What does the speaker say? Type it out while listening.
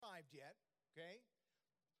Okay?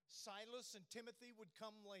 Silas and Timothy would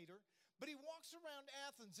come later. But he walks around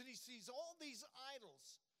Athens and he sees all these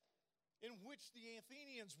idols in which the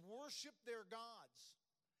Athenians worshiped their gods.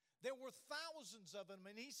 There were thousands of them,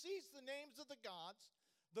 and he sees the names of the gods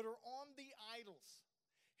that are on the idols.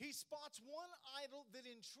 He spots one idol that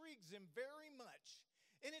intrigues him very much,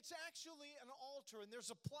 and it's actually an altar, and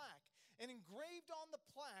there's a plaque. And engraved on the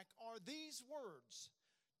plaque are these words,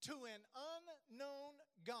 "To an unknown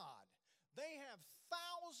God." They have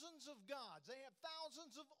thousands of gods. They have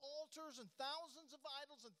thousands of altars and thousands of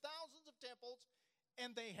idols and thousands of temples,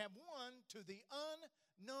 and they have one to the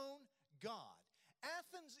unknown God.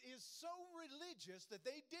 Athens is so religious that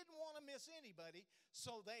they didn't want to miss anybody,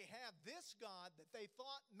 so they have this God that they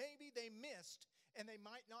thought maybe they missed and they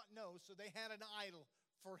might not know, so they had an idol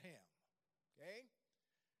for him. Okay?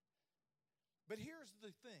 But here's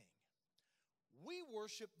the thing. We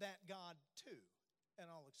worship that God too, and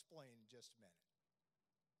I'll explain in just a minute.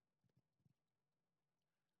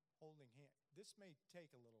 Holding hand. This may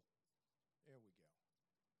take a little. There we go.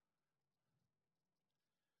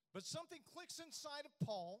 But something clicks inside of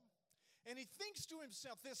Paul, and he thinks to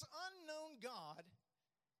himself, this unknown God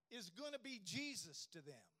is going to be Jesus to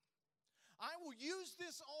them. I will use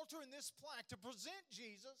this altar and this plaque to present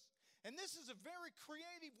Jesus, and this is a very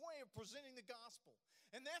creative way of presenting the gospel.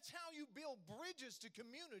 And that's how you build bridges to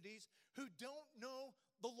communities who don't know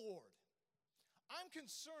the Lord. I'm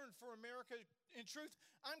concerned for America. In truth,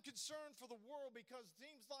 I'm concerned for the world because it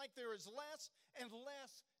seems like there is less and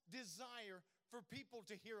less desire for people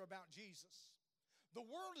to hear about Jesus. The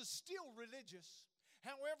world is still religious.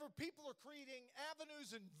 However, people are creating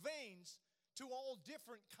avenues and veins to all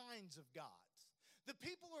different kinds of gods. The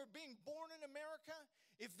people who are being born in America,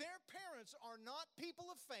 if their parents are not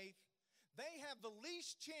people of faith, they have the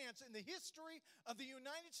least chance in the history of the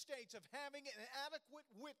United States of having an adequate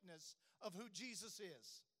witness of who Jesus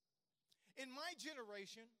is. In my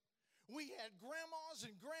generation, we had grandmas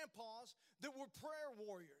and grandpas that were prayer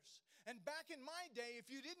warriors. And back in my day, if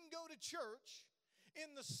you didn't go to church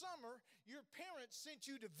in the summer, your parents sent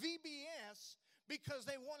you to VBS because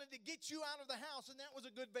they wanted to get you out of the house, and that was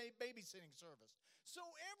a good babysitting service. So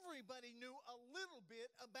everybody knew a little bit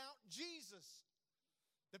about Jesus.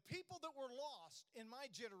 The people that were lost in my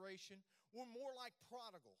generation were more like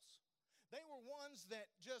prodigals. They were ones that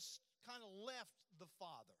just kind of left the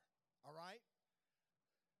Father, all right?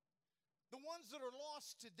 The ones that are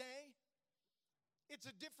lost today, it's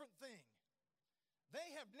a different thing.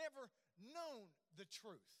 They have never known the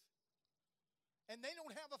truth. And they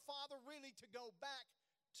don't have a father really to go back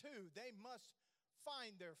to. They must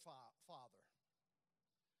find their father.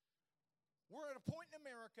 We're at a point in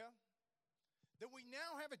America that we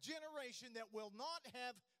now have a generation that will not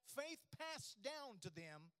have faith passed down to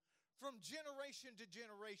them from generation to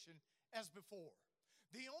generation as before.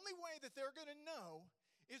 The only way that they're going to know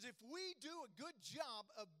is if we do a good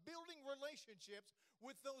job of building relationships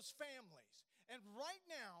with those families. And right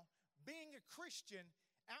now, being a Christian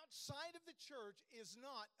outside of the church is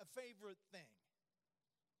not a favorite thing.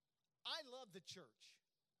 I love the church.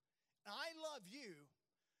 I love you,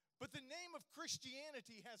 but the name of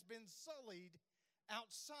Christianity has been sullied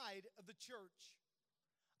outside of the church.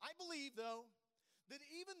 I believe, though, that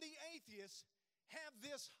even the atheists have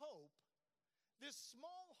this hope, this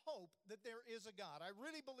small hope that there is a God. I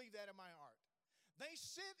really believe that in my heart. They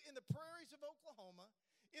sit in the prairies of Oklahoma,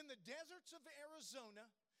 in the deserts of Arizona,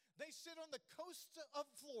 they sit on the coast of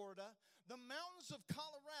Florida, the mountains of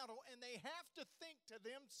Colorado, and they have to think to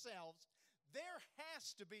themselves, there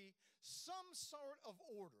has to be some sort of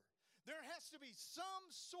order. There has to be some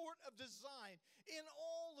sort of design in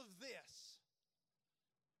all of this.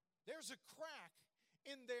 There's a crack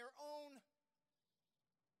in their own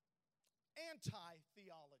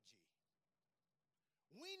anti-theology.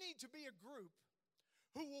 We need to be a group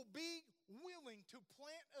who will be willing to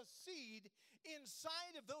plant a seed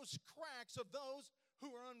inside of those cracks of those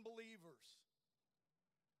who are unbelievers.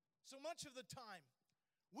 So much of the time,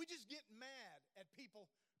 we just get mad at people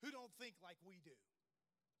who don't think like we do.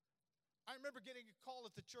 I remember getting a call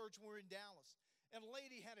at the church when we were in Dallas, and a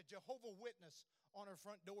lady had a Jehovah's Witness on her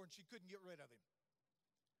front door, and she couldn't get rid of him.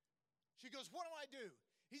 She goes, "What do I do?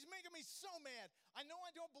 He's making me so mad. I know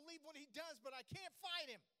I don't believe what he does, but I can't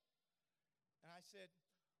fight him." And I said,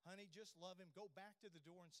 "Honey, just love him. Go back to the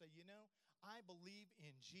door and say, you know, I believe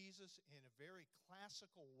in Jesus in a very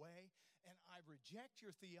classical way, and I reject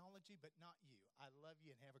your theology, but not you. I love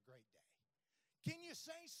you and have a great day." Can you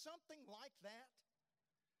say something like that?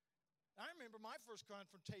 I remember my first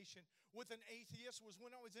confrontation with an atheist was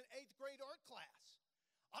when I was in 8th grade art class.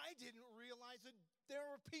 I didn't realize that there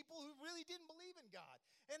were people who really didn't believe in God.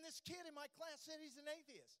 And this kid in my class said he's an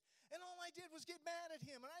atheist. And all I did was get mad at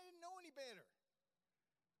him, and I didn't know any better.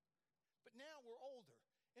 But now we're older.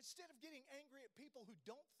 Instead of getting angry at people who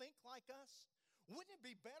don't think like us, wouldn't it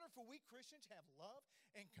be better for we Christians to have love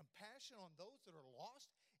and compassion on those that are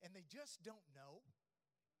lost and they just don't know?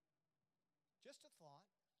 Just a thought.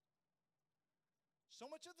 So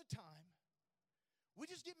much of the time, we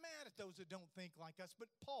just get mad at those that don't think like us. But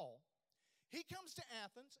Paul, he comes to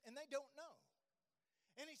Athens and they don't know.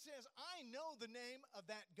 And he says, I know the name of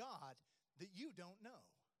that God that you don't know.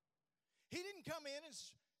 He didn't come in and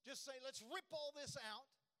just say, let's rip all this out.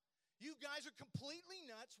 You guys are completely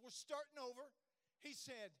nuts. We're starting over. He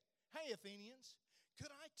said, hey, Athenians, could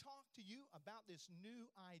I talk to you about this new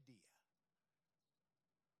idea?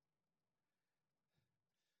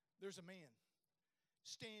 There's a man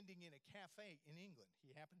standing in a cafe in England.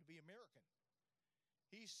 He happened to be American.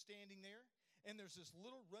 He's standing there, and there's this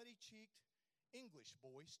little ruddy-cheeked English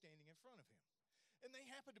boy standing in front of him. And they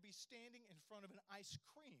happen to be standing in front of an ice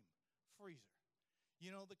cream freezer. You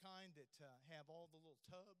know, the kind that have all the little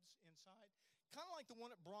tubs inside? Kind of like the one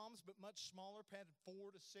at Brahms, but much smaller, had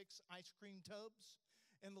 4 to 6 ice cream tubs.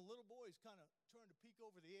 And the little boy is kind of trying to peek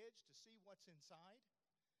over the edge to see what's inside.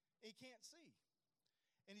 He can't see.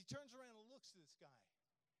 And he turns around and looks at this guy.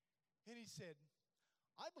 And he said,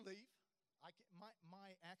 I believe, my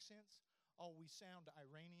accents always sound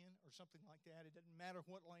Iranian or something like that. It doesn't matter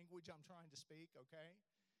what language I'm trying to speak, okay?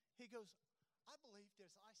 He goes, I believe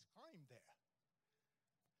there's ice cream there.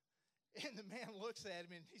 And the man looks at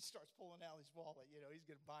him and he starts pulling out his wallet. You know, he's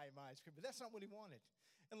going to buy him ice cream. But that's not what he wanted.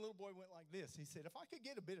 And the little boy went like this. He said, if I could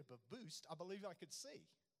get a bit of a boost, I believe I could see.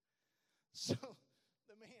 So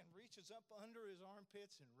the man reaches up under his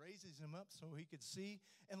armpits and raises him up so he could see.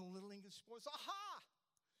 And the little English boy says, aha,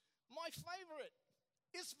 my favorite,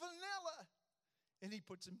 it's vanilla. And he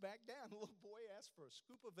puts him back down. The little boy asks for a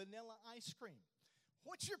scoop of vanilla ice cream.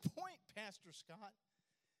 What's your point, Pastor Scott?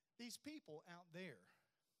 These people out there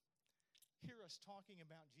hear us talking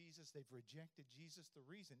about Jesus. They've rejected Jesus. The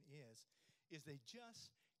reason is they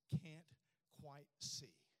just can't quite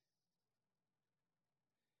see.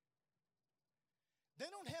 They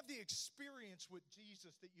don't have the experience with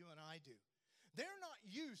Jesus that you and I do. They're not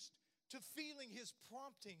used to feeling his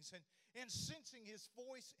promptings and sensing his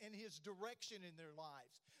voice and his direction in their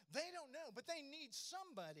lives. They don't know, but they need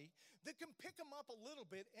somebody that can pick them up a little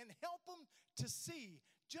bit and help them to see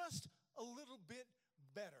just a little bit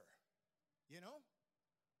better. You know?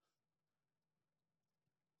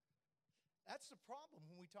 That's the problem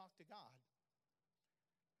when we talk to God.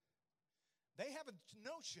 They have a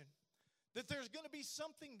notion that there's going to be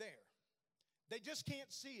something there. They just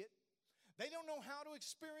can't see it. They don't know how to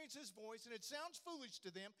experience his voice, and it sounds foolish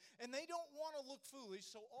to them, and they don't want to look foolish,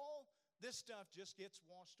 so all this stuff just gets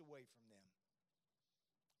washed away from them,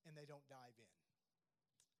 and they don't dive in.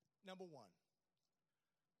 Number one,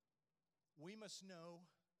 we must know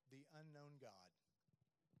the unknown God.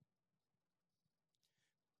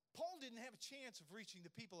 Paul didn't have a chance of reaching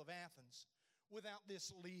the people of Athens without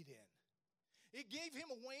this lead-in. It gave him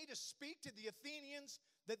a way to speak to the Athenians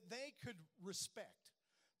that they could respect.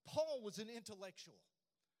 Paul was an intellectual.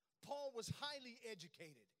 Paul was highly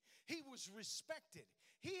educated. He was respected.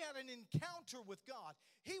 He had an encounter with God.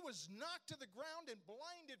 He was knocked to the ground and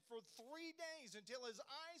blinded for 3 days until his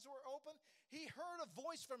eyes were open. He heard a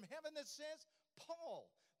voice from heaven that says, Paul,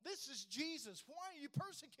 this is Jesus. Why are you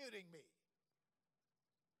persecuting me?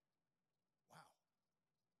 Wow.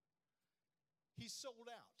 He's sold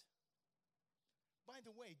out. By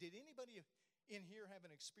the way, did anybody in here have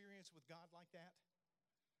an experience with God like that?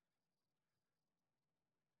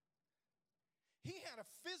 He had a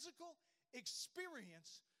physical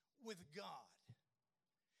experience with God.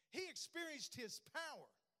 He experienced his power.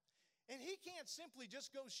 And he can't simply just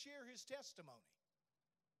go share his testimony.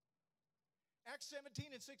 Acts 17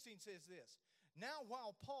 and 16 says this. Now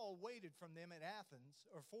while Paul waited for them at Athens,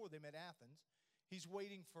 he's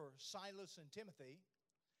waiting for Silas and Timothy,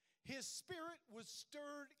 his spirit was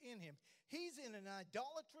stirred in him. He's in an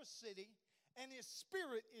idolatrous city, and his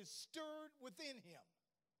spirit is stirred within him.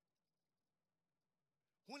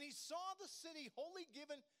 When he saw the city wholly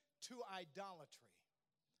given to idolatry,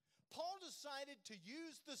 Paul decided to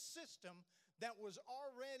use the system that was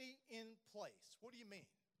already in place. What do you mean?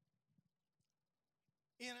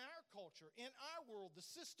 In our culture, in our world, the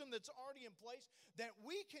system that's already in place that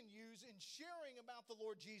we can use in sharing about the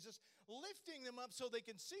Lord Jesus, lifting them up so they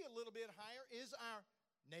can see a little bit higher, is our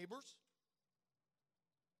neighbors.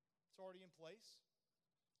 It's already in place.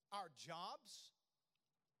 Our jobs,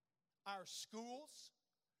 our schools,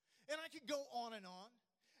 and I could go on and on.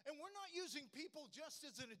 And we're not using people just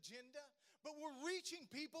as an agenda, but we're reaching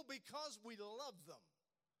people because we love them.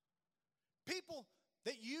 People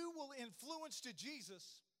that you will influence to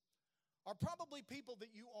Jesus are probably people that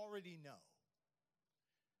you already know.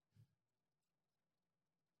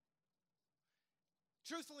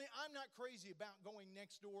 Truthfully, I'm not crazy about going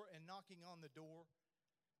next door and knocking on the door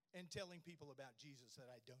and telling people about Jesus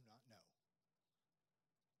that I do not know.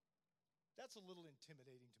 That's a little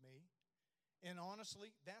intimidating to me. And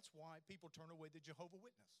honestly, that's why people turn away the Jehovah's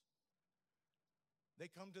Witness.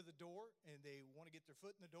 They come to the door and they want to get their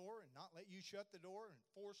foot in the door and not let you shut the door and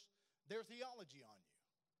force their theology on you.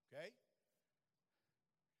 Okay?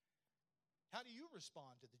 How do you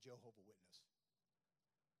respond to the Jehovah's Witness?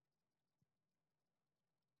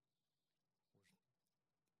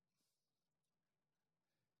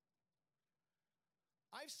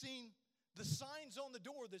 I've seen the signs on the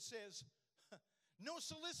door that says, no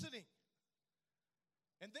soliciting.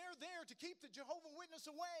 And they're there to keep the Jehovah's Witness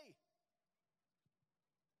away.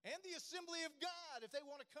 And the Assembly of God, if they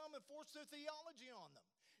want to come and force their theology on them.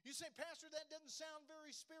 You say, Pastor, that doesn't sound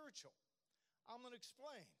very spiritual. I'm going to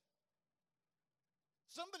explain.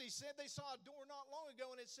 Somebody said they saw a door not long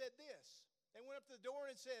ago and it said this. They went up to the door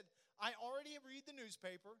and it said, I already read the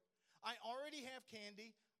newspaper. I already have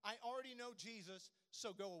candy. I already know Jesus,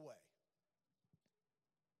 so go away.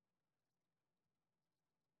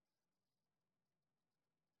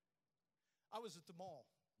 I was at the mall,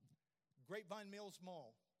 Grapevine Mills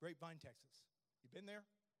Mall, Grapevine, Texas. You been there?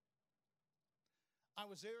 I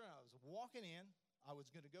was there and I was walking in. I was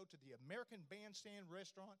going to go to the American Bandstand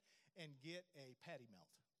restaurant and get a patty melt.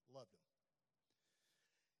 Loved them.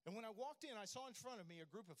 And when I walked in, I saw in front of me a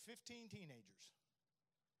group of 15 teenagers.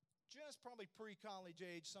 Just probably pre-college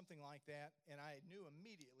age, something like that. And I knew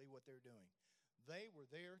immediately what they were doing. They were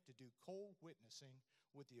there to do cold witnessing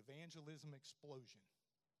with the evangelism explosion.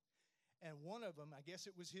 And one of them, I guess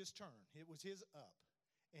it was his turn. It was his up.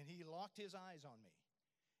 And he locked his eyes on me.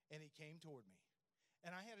 And he came toward me.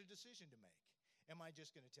 And I had a decision to make. Am I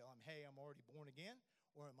just going to tell him, hey, I'm already born again?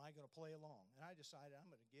 Or am I going to play along? And I decided I'm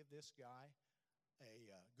going to give this guy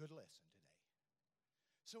a good lesson today.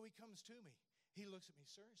 So he comes to me. He looks at me,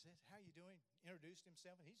 sir, he says, how you doing? Introduced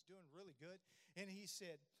himself, and he's doing really good. And he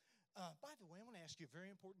said, by the way, I want to ask you a very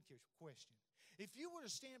important question. If you were to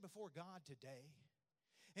stand before God today,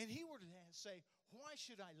 and he were to say, why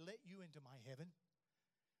should I let you into my heaven?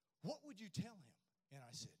 What would you tell him? And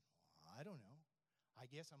I said, well, I don't know. I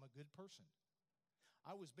guess I'm a good person.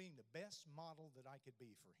 I was being the best model that I could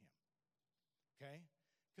be for him. Okay?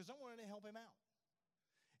 Because I wanted to help him out.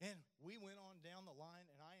 And we went on down the line,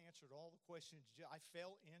 and I answered all the questions. I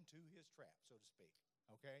fell into his trap, so to speak.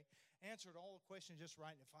 Okay? Answered all the questions just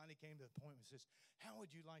right, and it finally came to the point where it says, how would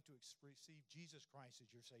you like to receive Jesus Christ as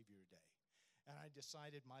your Savior today? And I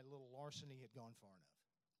decided my little larceny had gone far enough.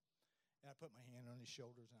 And I put my hand on his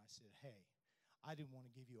shoulders and I said, hey, I didn't want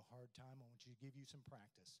to give you a hard time. I want you to give you some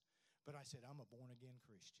practice. But I said, I'm a born-again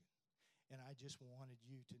Christian. And I just wanted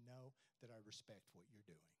you to know that I respect what you're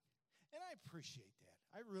doing. And I appreciate that.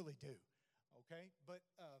 I really do. Okay? But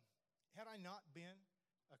had I not been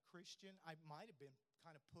a Christian, I might have been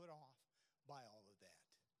kind of put off by all of that.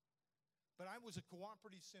 But I was a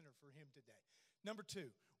cooperative sinner for him today. Number two,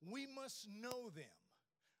 we must know them.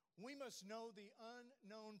 We must know the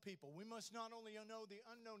unknown people. We must not only know the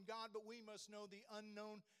unknown God, but we must know the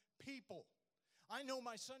unknown people. I know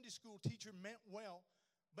my Sunday school teacher meant well,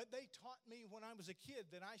 but they taught me when I was a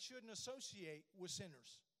kid that I shouldn't associate with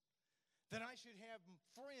sinners. That I should have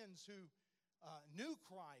friends who knew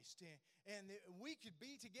Christ and we could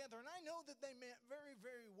be together. And I know that they meant very,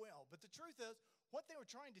 very well. But the truth is, what they were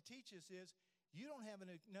trying to teach us is, you don't have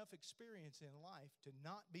enough experience in life to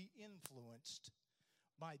not be influenced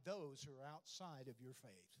by those who are outside of your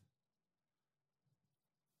faith.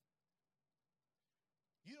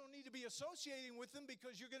 You don't need to be associating with them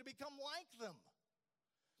because you're going to become like them.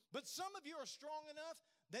 But some of you are strong enough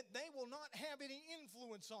that they will not have any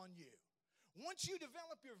influence on you. Once you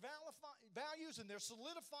develop your values and they're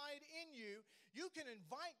solidified in you, you can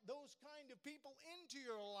invite those kind of people into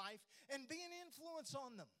your life and be an influence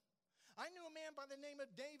on them. I knew a man by the name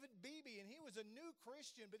of David Beebe, and he was a new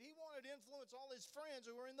Christian, but he wanted to influence all his friends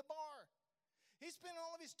who were in the bar. He spent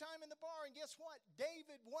all of his time in the bar, and guess what?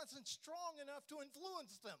 David wasn't strong enough to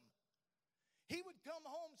influence them. He would come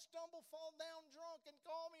home, stumble, fall down drunk, and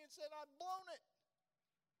call me and said, I've blown it.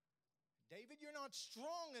 David, you're not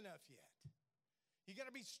strong enough yet. You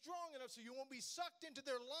got to be strong enough so you won't be sucked into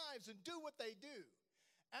their lives and do what they do.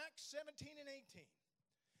 Acts 17 and 18.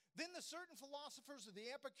 Then the certain philosophers of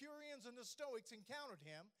the Epicureans and the Stoics encountered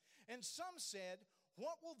him, and some said,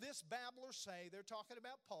 what will this babbler say? They're talking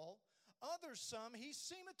about Paul. Others some, he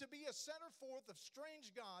seemeth to be a setter forth of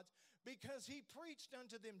strange gods, because he preached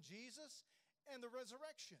unto them Jesus and the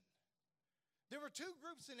resurrection. There were two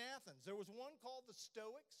groups in Athens. There was one called the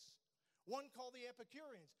Stoics, one called the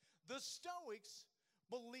Epicureans. The Stoics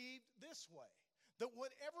believed this way, that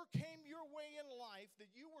whatever came your way in life,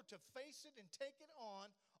 that you were to face it and take it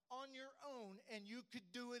on your own, and you could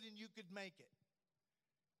do it and you could make it.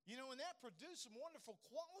 You know, and that produced some wonderful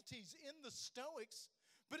qualities in the Stoics,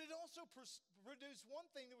 but it also produced one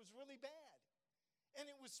thing that was really bad, and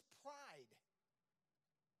it was pride.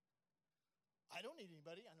 I don't need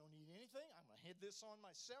anybody. I don't need anything. I'm going to head this on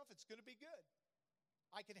myself. It's going to be good.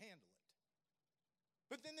 I can handle it.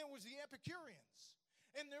 But then there was the Epicureans,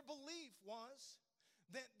 and their belief was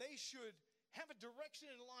that they should have a direction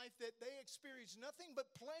in life that they experience nothing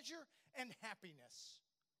but pleasure and happiness.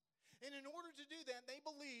 And in order to do that, they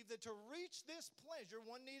believed that to reach this pleasure,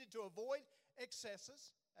 one needed to avoid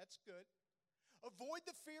excesses. That's good. Avoid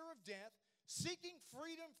the fear of death, seeking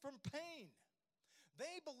freedom from pain.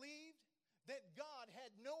 They believed that God had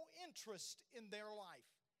no interest in their life.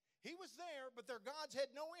 He was there, but their gods had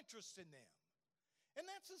no interest in them. And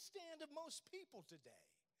that's the stand of most people today.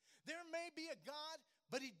 There may be a God,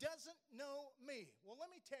 but he doesn't know me. Well, let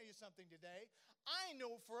me tell you something today. I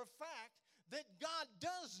know for a fact that God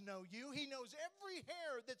does know you. He knows every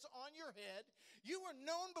hair that's on your head. You were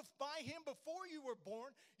known by him before you were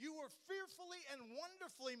born. You were fearfully and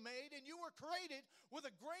wonderfully made, and you were created with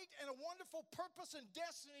a great and a wonderful purpose and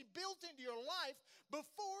destiny built into your life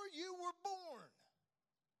before you were born.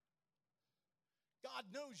 God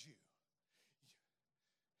knows you.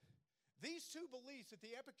 These two beliefs that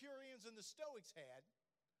the Epicureans and the Stoics had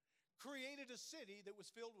created a city that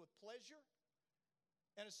was filled with pleasure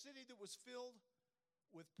and a city that was filled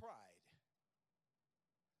with pride.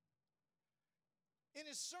 In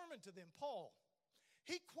his sermon to them, Paul,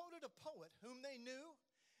 he quoted a poet whom they knew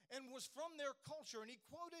and was from their culture, and he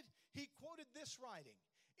quoted this writing,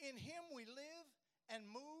 "In him we live and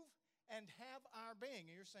move and have our being."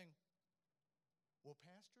 And you're saying, well,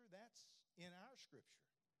 Pastor, that's in our scripture.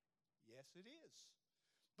 Yes, it is.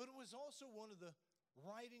 But it was also one of the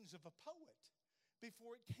writings of a poet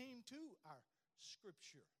before it came to our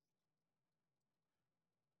scripture.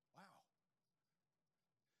 Wow.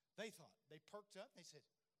 They thought, they perked up, they said,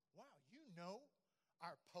 wow, you know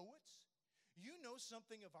our poets? You know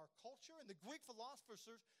something of our culture? And the Greek philosophers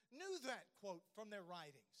knew that quote from their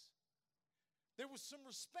writings. There was some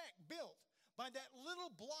respect built by that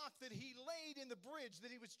little block that he laid in the bridge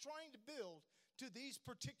that he was trying to build to these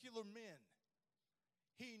particular men.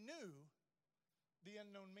 He knew the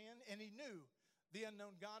unknown man, and he knew the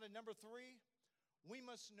unknown God. And number three, we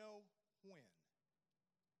must know when.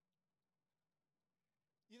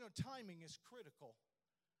 You know, timing is critical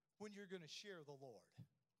when you're going to share the Lord.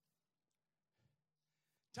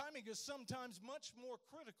 Timing is sometimes much more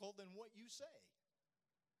critical than what you say.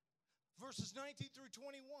 Verses 19 through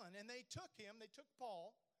 21, and they took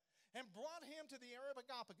Paul, and brought him to the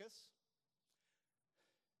Areopagus,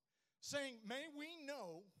 saying, may we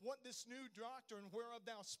know what this new doctrine whereof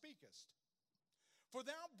thou speakest. For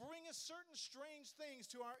thou bringest certain strange things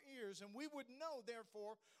to our ears, and we would know,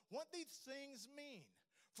 therefore, what these things mean.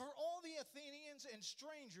 For all the Athenians and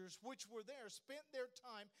strangers which were there spent their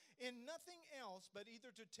time in nothing else but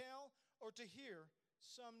either to tell or to hear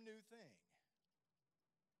some new thing.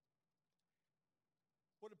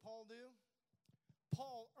 What did Paul do?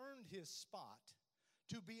 Paul earned his spot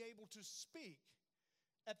to be able to speak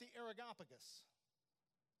at the Areopagus.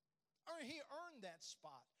 He earned that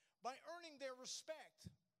spot by earning their respect.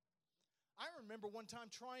 I remember one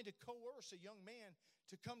time trying to coerce a young man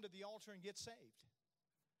to come to the altar and get saved.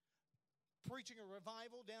 Preaching a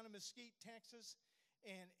revival down in Mesquite, Texas,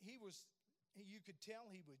 and you could tell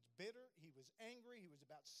he was bitter, he was angry, he was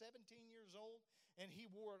about 17 years old, and he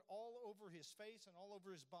wore it all over his face and all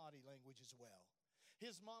over his body language as well.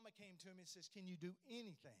 His mama came to him and says, can you do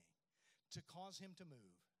anything to cause him to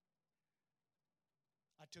move?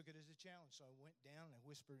 I took it as a challenge, so I went down and I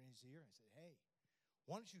whispered in his ear. I said, hey,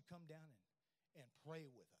 why don't you come down and pray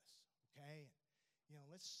with us, okay? And,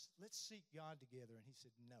 let's seek God together. And he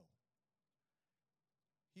said, no.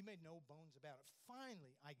 He made no bones about it.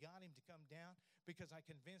 Finally, I got him to come down because I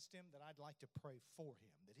convinced him that I'd like to pray for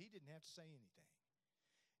him, that he didn't have to say anything.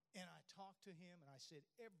 And I talked to him, and I said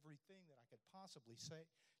everything that I could possibly say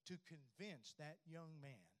to convince that young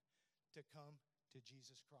man to come to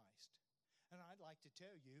Jesus Christ. And I'd like to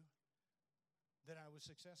tell you that I was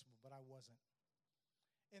successful, but I wasn't.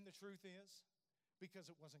 And the truth is, because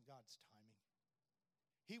it wasn't God's timing.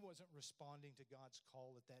 He wasn't responding to God's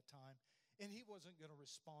call at that time. and he wasn't going to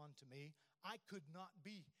respond to me. I could not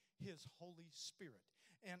be his Holy Spirit,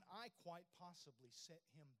 and I quite possibly set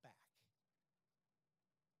him back.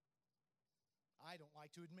 I don't like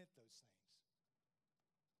to admit those things.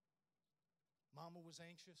 Mama was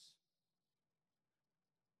anxious.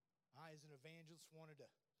 I, as an evangelist, wanted to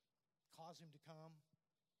cause him to come,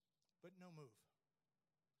 but no move.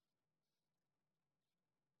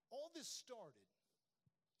 All this started,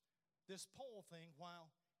 this Paul thing, while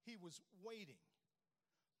he was waiting.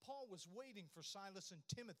 Paul was waiting for Silas and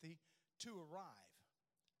Timothy to arrive.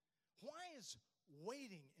 Why is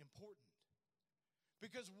waiting important?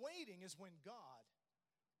 Because waiting is when God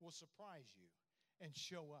will surprise you and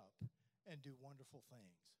show up and do wonderful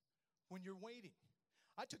things. When you're waiting.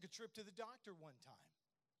 I took a trip to the doctor one time.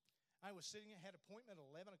 I was sitting, I had an appointment at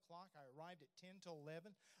 11 o'clock. I arrived at 10 to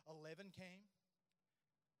 11. 11 came.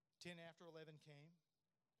 10 after 11 came.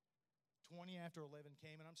 20 after 11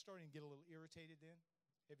 came, and I'm starting to get a little irritated then.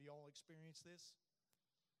 Have you all experienced this?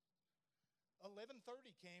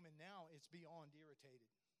 11:30 came, and now it's beyond irritated.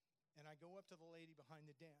 And I go up to the lady behind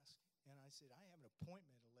the desk, and I said, I have an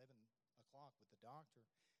appointment at 11 o'clock with the doctor.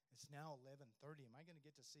 It's now 11:30. Am I going to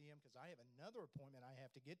get to see him? Because I have another appointment I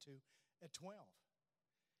have to get to at 12.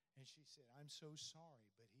 And she said, I'm so sorry,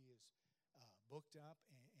 but he is booked up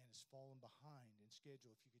and has fallen behind in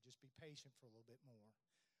schedule. If you could just be patient for a little bit more.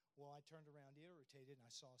 Well, I turned around irritated, and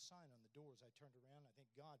I saw a sign on the doors. I turned around, and I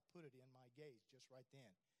think God put it in my gaze just right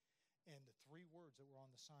then. And the 3 words that were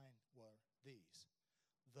on the sign were these: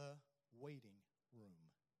 the waiting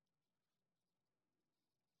room.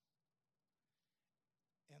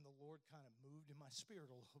 And the Lord kind of moved in my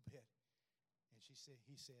spirit a little bit. And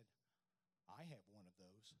he said, I have one of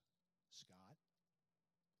those, Scott.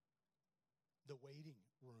 The waiting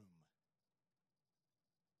room.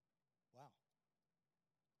 Wow.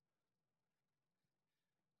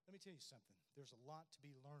 Let me tell you something. There's a lot to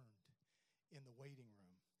be learned in the waiting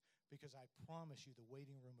room, because I promise you, the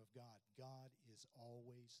waiting room of God is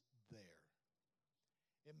always there.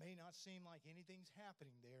 It may not seem like anything's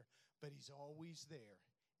happening there, but he's always there,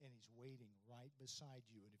 and he's waiting right beside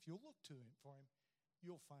you. And if you'll look to him for him,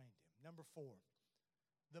 you'll find him. Number 4,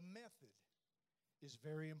 the method is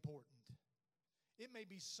very important. It may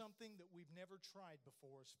be something that we've never tried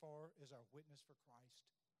before as far as our witness for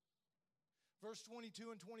Christ. Verse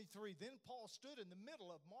 22 and 23, then Paul stood in the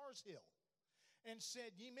middle of Mars Hill and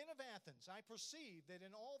said, Ye men of Athens, I perceive that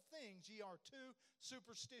in all things ye are too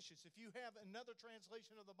superstitious. If you have another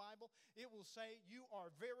translation of the Bible, it will say, you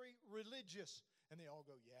are very religious. And they all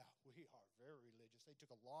go, yeah, we are very religious. They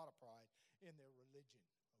took a lot of pride in their religion,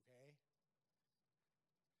 okay?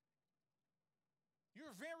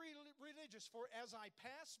 You're very religious, for as I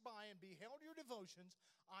passed by and beheld your devotions,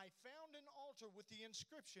 I found an altar with the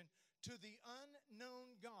inscription, To the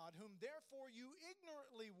unknown God, whom therefore you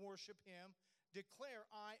ignorantly worship him, declare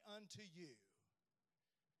I unto you.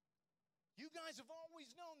 You guys have always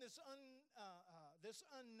known this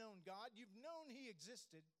unknown God. You've known he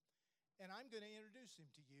existed, and I'm going to introduce him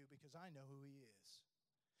to you because I know who he is.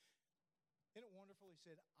 Isn't it wonderful? He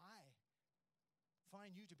said, I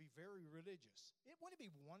find you to be very religious. Wouldn't it be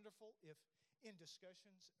wonderful if in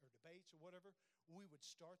discussions or debates or whatever, we would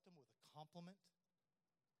start them with a compliment?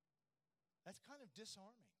 That's kind of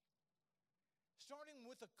disarming. Starting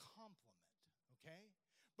with a compliment, okay?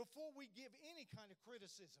 Before we give any kind of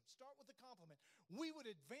criticism, start with a compliment. We would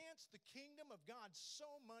advance the kingdom of God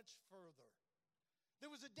so much further. There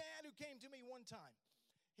was a dad who came to me one time.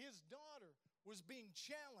 His daughter was being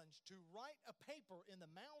challenged to write a paper in the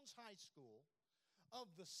Mounds High School of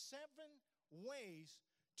the 7 ways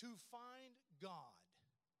to find God.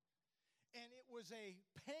 And it was a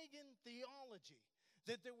pagan theology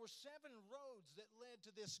that there were 7 roads that led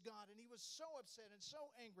to this God. And he was so upset and so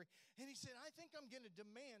angry. And he said, I think I'm going to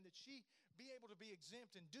demand that she be able to be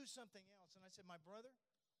exempt and do something else. And I said, my brother,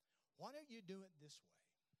 why don't you do it this way?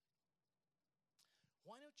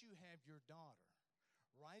 Why don't you have your daughter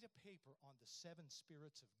write a paper on the 7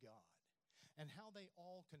 spirits of God and how they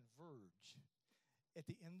all converge at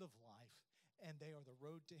the end of life, and they are the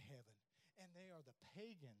road to heaven, and they are the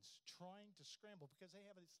pagans trying to scramble because they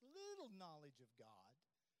have this little knowledge of God,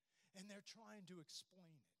 and they're trying to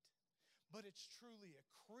explain it. But it's truly a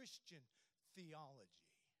Christian theology.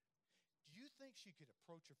 Do you think she could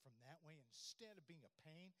approach it from that way instead of being a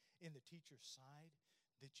pain in the teacher's side,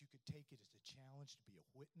 that you could take it as a challenge to be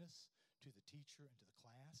a witness to the teacher and to the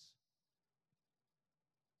class?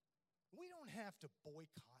 We don't have to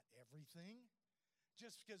boycott everything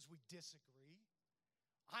just because we disagree.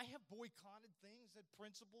 I have boycotted things at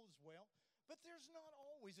principle as well, but there's not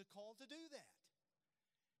always a call to do that.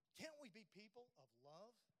 Can't we be people of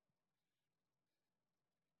love?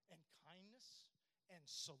 and kindness and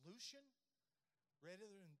solution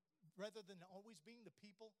rather than always being the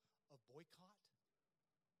people of boycott?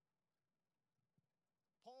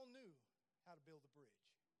 Paul knew how to build a bridge.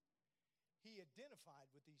 He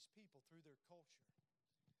identified with these people through their culture.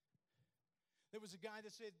 There was a guy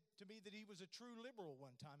that said to me that he was a true liberal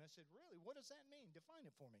one time. I said, really? What does that mean? Define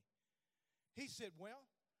it for me. He said, well,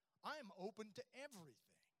 I'm open to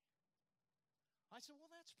everything. I said, well,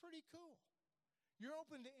 that's pretty cool. You're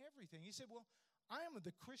open to everything. He said, well, I am of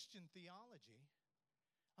the Christian theology.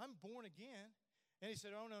 I'm born again. And he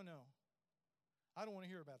said, oh, no. I don't want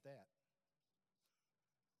to hear about that.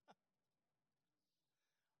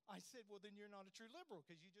 I said, well, then you're not a true liberal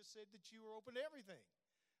because you just said that you were open to everything.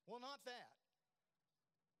 Well, not that.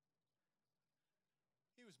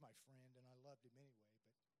 He was my friend, and I loved him anyway,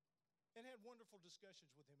 and had wonderful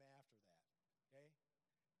discussions with him after that, okay?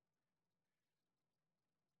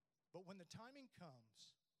 But when the timing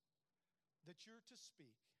comes that you're to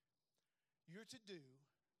speak, you're to do,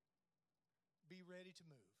 be ready to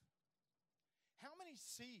move. How many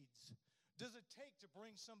seeds does it take to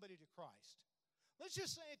bring somebody to Christ? Let's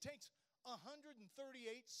just say it takes 138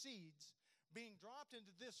 seeds being dropped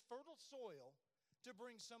into this fertile soil to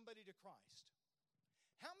bring somebody to Christ.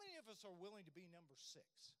 How many of us are willing to be number 6?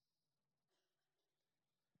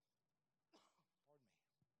 Pardon me.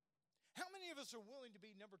 How many of us are willing to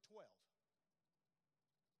be number 12?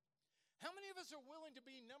 How many of us are willing to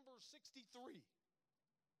be number 63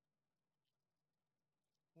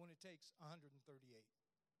 when it takes 138?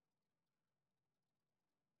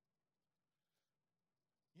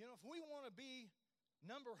 You know, if we want to be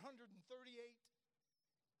number 138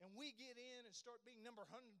 and we get in and start being number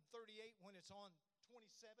 138 when it's on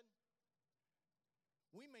 27,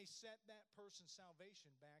 we may set that person's salvation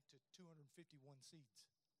back to 251 seeds.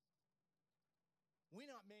 We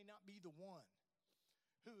may not be the one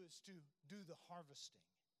who is to do the harvesting.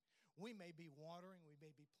 We may be watering, we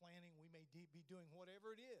may be planting, we may be doing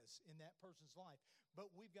whatever it is in that person's life,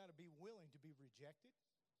 but we've got to be willing to be rejected,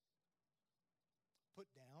 put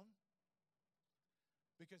down,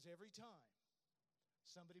 because every time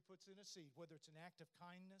somebody puts in a seed, whether it's an act of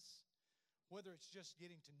kindness, whether it's just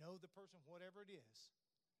getting to know the person, whatever it is,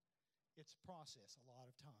 it's a process a lot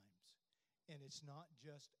of times, and it's not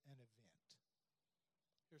just an event.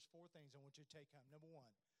 There's 4 things I want you to take home. Number 1,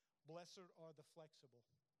 blessed are the flexible.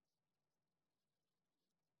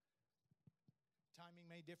 Timing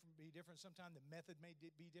may be different sometime. The method may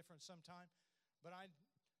be different sometime. But I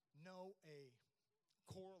know a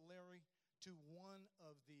corollary to one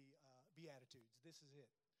of the Beatitudes. This is it.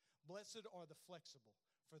 Blessed are the flexible,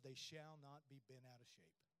 for they shall not be bent out of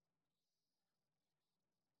shape.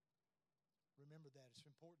 Remember that. It's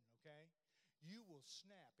important, okay? You will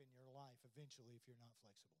snap in your life eventually if you're not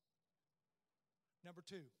flexible. Number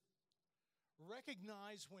 2,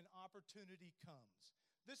 recognize when opportunity comes.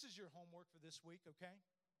 This is your homework for this week, okay?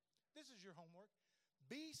 This is your homework.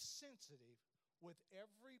 Be sensitive with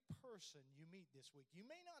every person you meet this week. You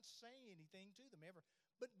may not say anything to them ever,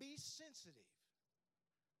 but be sensitive.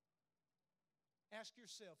 Ask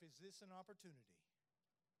yourself, is this an opportunity?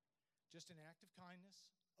 Just an act of kindness,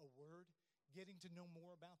 a word, getting to know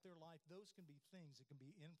more about their life. Those can be things that can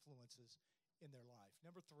be influences in their life.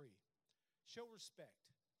 Number 3, show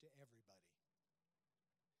respect to everybody.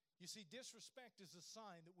 You see, disrespect is a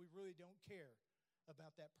sign that we really don't care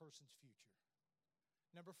about that person's future.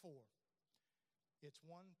 Number 4, it's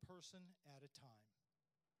one person at a time.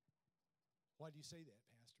 Why do you say that,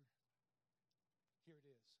 Pastor? Here it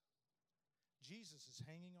is. Jesus is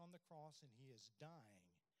hanging on the cross and he is dying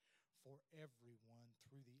for everyone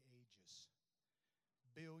through the ages.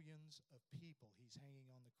 Billions of people he's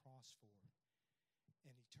hanging on the cross for.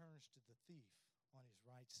 And he turns to the thief on his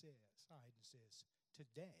right side and says,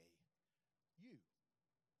 today, you,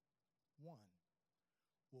 one,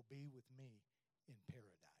 will be with me in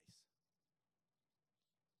paradise.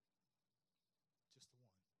 Just the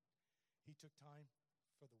one. He took time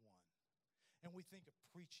for the one. And we think of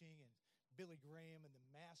preaching and Billy Graham and the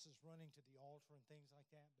masses running to the altar and things like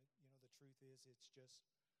that, but you know, the truth is it's just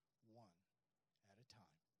one at a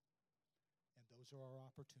time. And those are our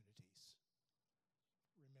opportunities.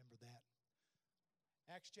 Remember that.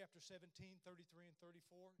 Acts chapter 17, 33 and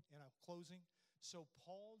 34, and I'm closing. So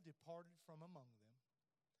Paul departed from among them,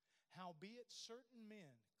 howbeit certain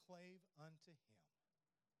men clave unto him,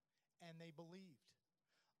 and they believed,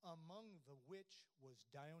 among the which was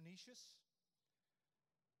Dionysius,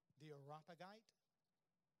 the Areopagite.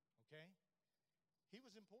 Okay? He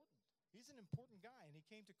was important. He's an important guy, and he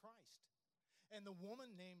came to Christ. And the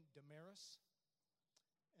woman named Damaris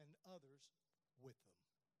and others with them.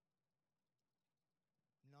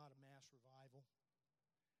 not a mass revival.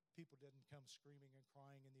 People didn't come screaming and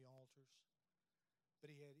crying in the altars,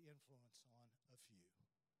 but he had influence on a few.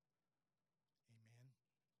 Amen.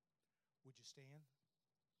 Would you stand?